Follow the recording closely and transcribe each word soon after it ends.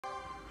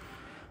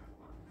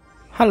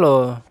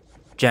Hello,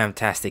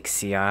 Jamtastic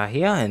CR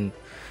here, and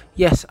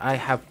yes, I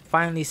have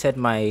finally said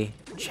my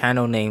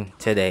channel name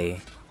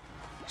today.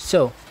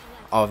 So,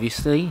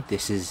 obviously,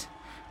 this is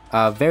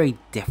a very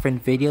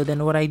different video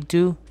than what I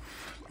do,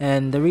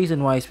 and the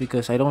reason why is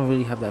because I don't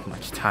really have that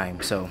much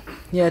time. So,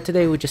 yeah,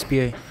 today would just be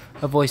a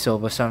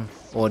voiceover, some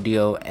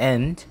audio,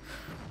 and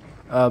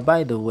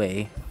by the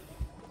way,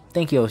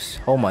 thank you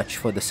so much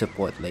for the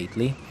support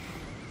lately.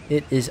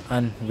 It is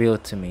unreal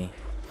to me.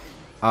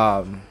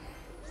 Um,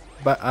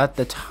 but at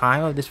the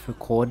time of this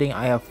recording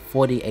I have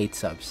 48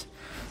 subs,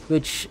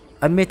 which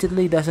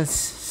admittedly doesn't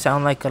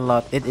sound like a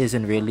lot. It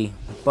isn't really,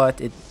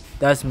 but it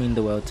does mean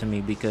the world to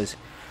me because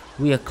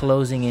we are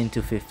closing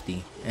into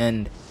 50.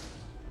 And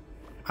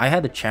I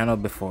had a channel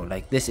before,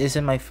 like this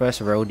isn't my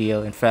first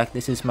rodeo, in fact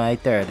this is my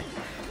third.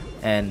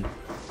 And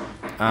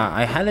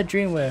I had a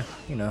dream where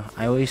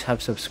I always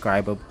have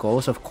subscriber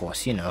goals. Of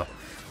course, you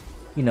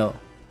know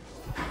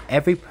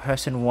every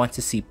person wants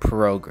to see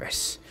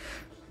progress.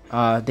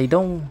 They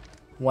don't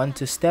want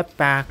to step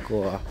back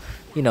or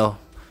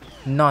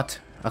not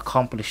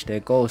accomplish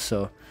their goals.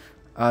 So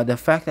the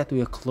fact that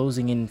we are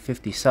closing in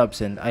 50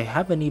 subs and I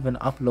haven't even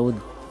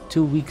uploaded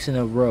 2 weeks in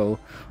a row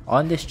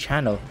on this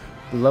channel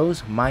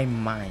blows my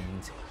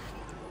mind.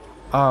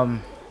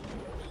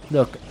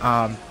 Look,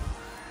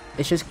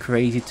 it's just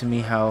crazy to me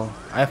how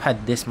I've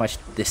had this much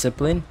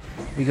discipline,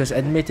 because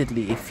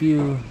admittedly if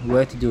you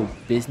were to do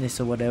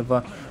business or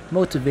whatever,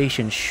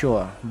 motivation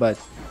sure, but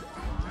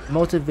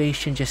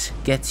motivation just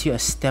gets you a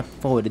step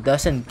forward. It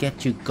doesn't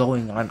get you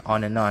going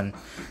on and on.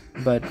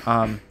 But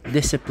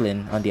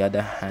discipline on the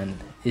other hand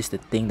is the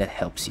thing that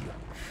helps you.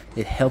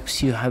 It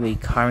helps you have a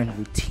current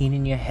routine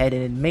in your head,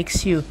 and it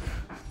makes you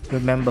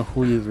remember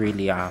who you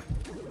really are.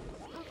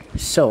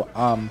 So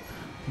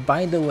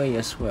by the way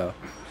as well,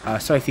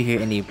 sorry if you hear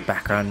any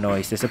background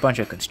noise. There's a bunch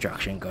of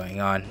construction going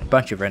on, a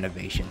bunch of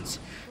renovations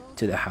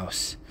to the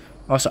house.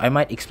 Also, I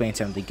might explain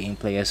some of the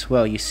gameplay as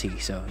well, you see.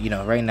 So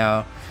right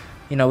now,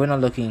 we're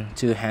not looking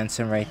too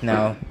handsome right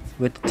now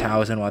with the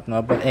towers and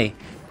whatnot, but hey,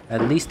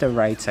 at least the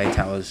right side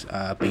towers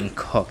are being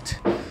cooked.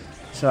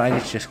 So I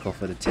just go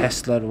for the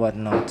Tesla and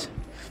whatnot.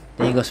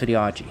 Then he goes for the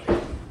RG.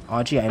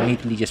 RG, I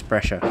immediately just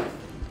pressure.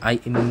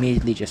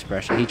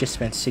 He just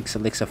spent 6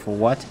 elixir for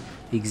what?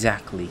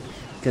 Exactly.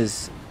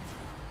 Because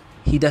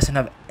he doesn't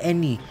have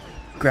any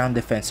ground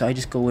defense. So I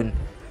just go in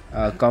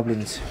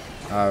Goblins,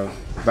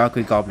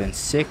 Valkyrie Goblin,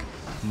 sick,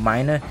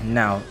 Miner,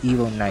 now,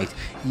 Evil Knight.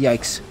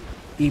 Yikes.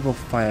 Evil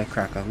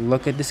Firecracker.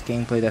 Look at this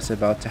gameplay that's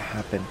about to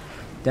happen.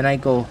 Then I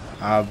go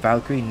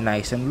Valkyrie,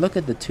 nice, and look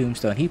at the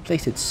tombstone. He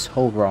placed it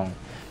so wrong.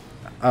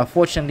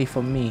 Fortunately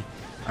for me,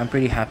 I'm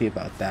pretty happy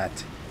about that.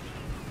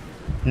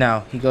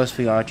 Now he goes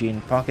for the RG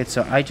in pocket,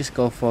 so I just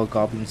go for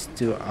goblins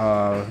to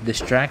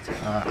distract.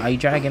 Eye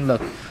Dragon,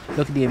 look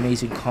at the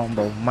amazing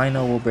combo.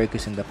 Minor wall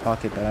breakers in the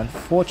pocket, but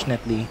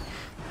unfortunately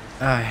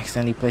I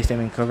accidentally placed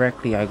them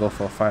incorrectly. I go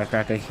for a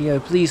firecracker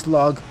here. Please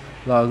log.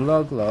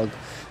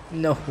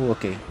 No,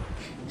 okay.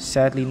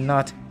 Sadly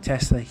not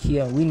Tesla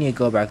here. We need to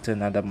go back to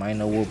another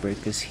minor wall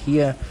breakers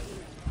here.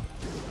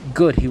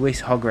 Good, he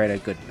wastes Hog Rider.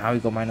 Good. Now we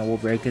go minor wall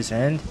breakers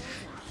and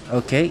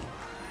okay.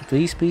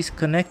 Please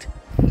connect.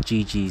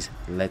 GG's.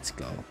 Let's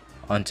go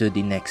on to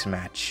the next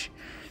match.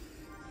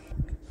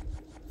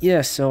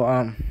 Yeah, so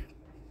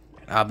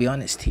I'll be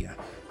honest here.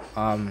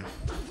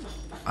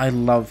 I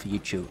love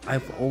YouTube.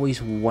 I've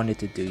always wanted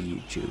to do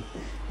YouTube.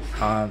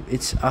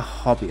 It's a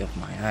hobby of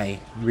mine. I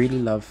really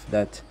love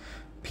that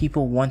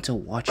people want to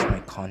watch my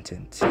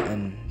content,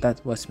 and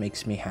that's what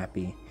makes me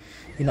happy.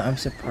 I'm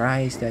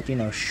surprised that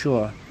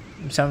sure,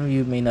 some of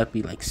you may not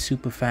be like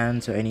super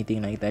fans or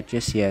anything like that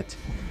just yet,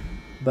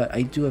 but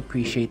I do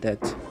appreciate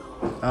that.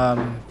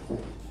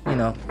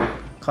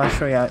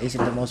 Clash Royale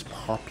isn't the most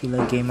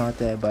popular game out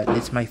there, but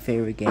it's my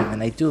favorite game,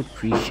 and I do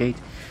appreciate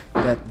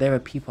that there are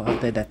people out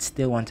there that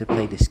still want to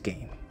play this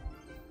game.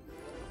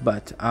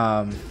 But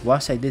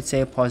whilst I did say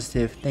a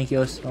positive, thank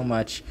you so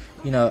much.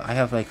 I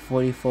have like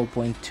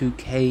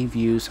 44.2k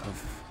views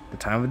of the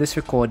time of this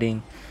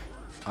recording.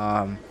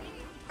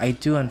 I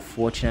do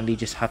unfortunately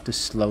just have to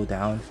slow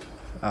down.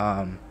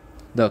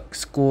 Look,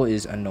 school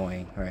is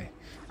annoying, right?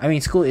 I mean,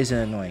 school isn't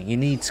annoying. You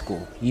need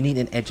school. You need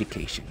an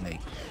education.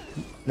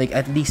 Like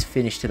at least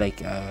finish to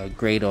like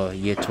grade or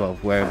year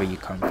 12, wherever you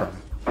come from.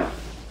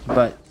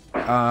 But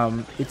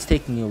it's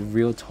taking a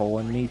real toll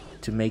on me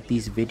to make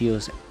these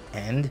videos,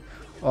 and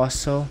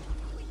also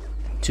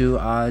to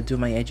do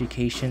my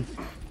education.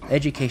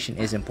 Education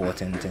is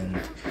important, and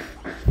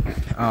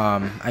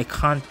I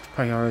can't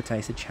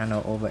prioritize the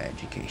channel over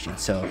education.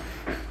 So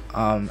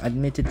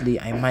admittedly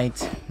I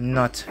might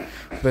not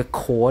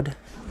record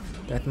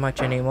that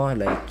much anymore,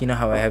 like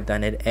how I have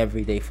done it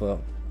every day for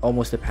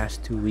almost the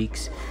past 2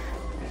 weeks.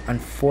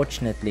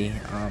 Unfortunately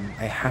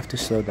I have to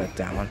slow that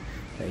down,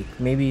 like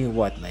maybe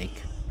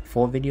like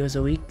 4 videos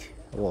a week,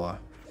 or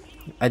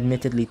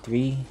admittedly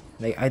 3.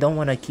 Like I don't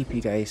want to keep you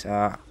guys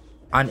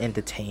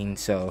unentertained.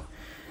 So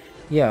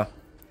yeah,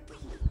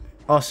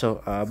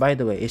 Also, by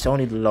the way, it's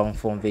only the long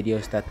form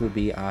videos that will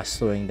be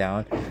slowing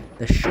down.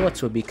 The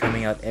shorts will be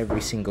coming out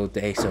every single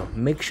day, so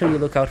make sure you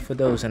look out for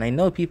those. And I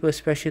know people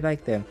especially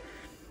like them.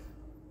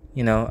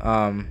 You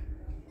know,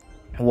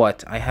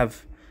 what I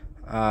have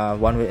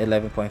one with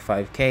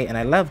 11.5k, and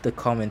I love the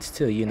comments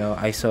too. You know,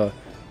 I saw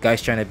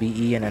guys trying to be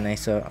Ian, and I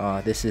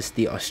saw this is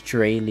the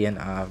Australian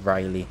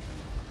Riley.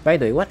 By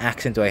the way, what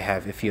accent do I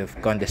have? If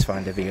you've gone this far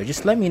in the video,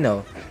 just let me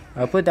know.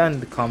 I'll put down in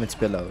the comments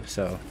below.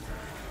 So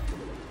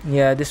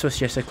yeah, this was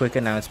just a quick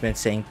announcement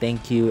saying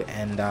thank you,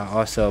 and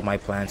also my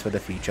plans for the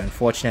future.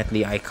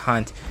 Unfortunately, I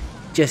can't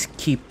just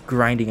keep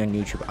grinding on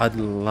YouTube. I'd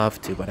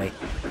love to, but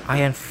I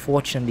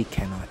unfortunately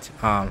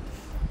cannot.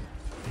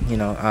 You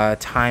know,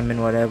 time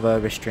and whatever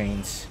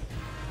restraints.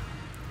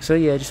 So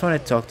yeah, I just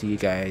want to talk to you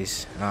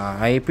guys.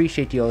 I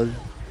appreciate you all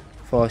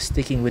for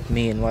sticking with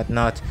me and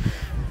whatnot.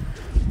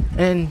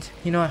 And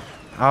you know,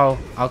 I'll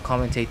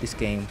commentate this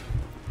game.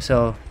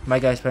 So my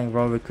guy's playing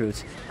Royal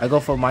Recruits. I go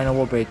for minor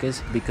wall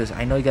breakers because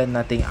I know you got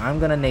nothing. I'm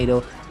gonna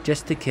NATO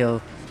just to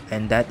kill,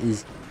 and that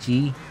is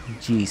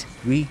GG's.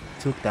 We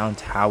took down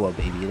tower,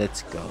 baby.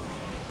 Let's go.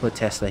 Put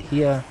Tesla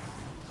here.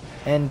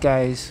 And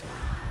guys,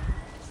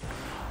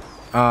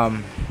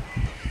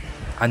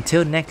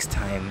 until next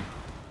time,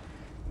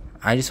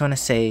 I just want to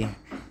say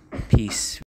peace.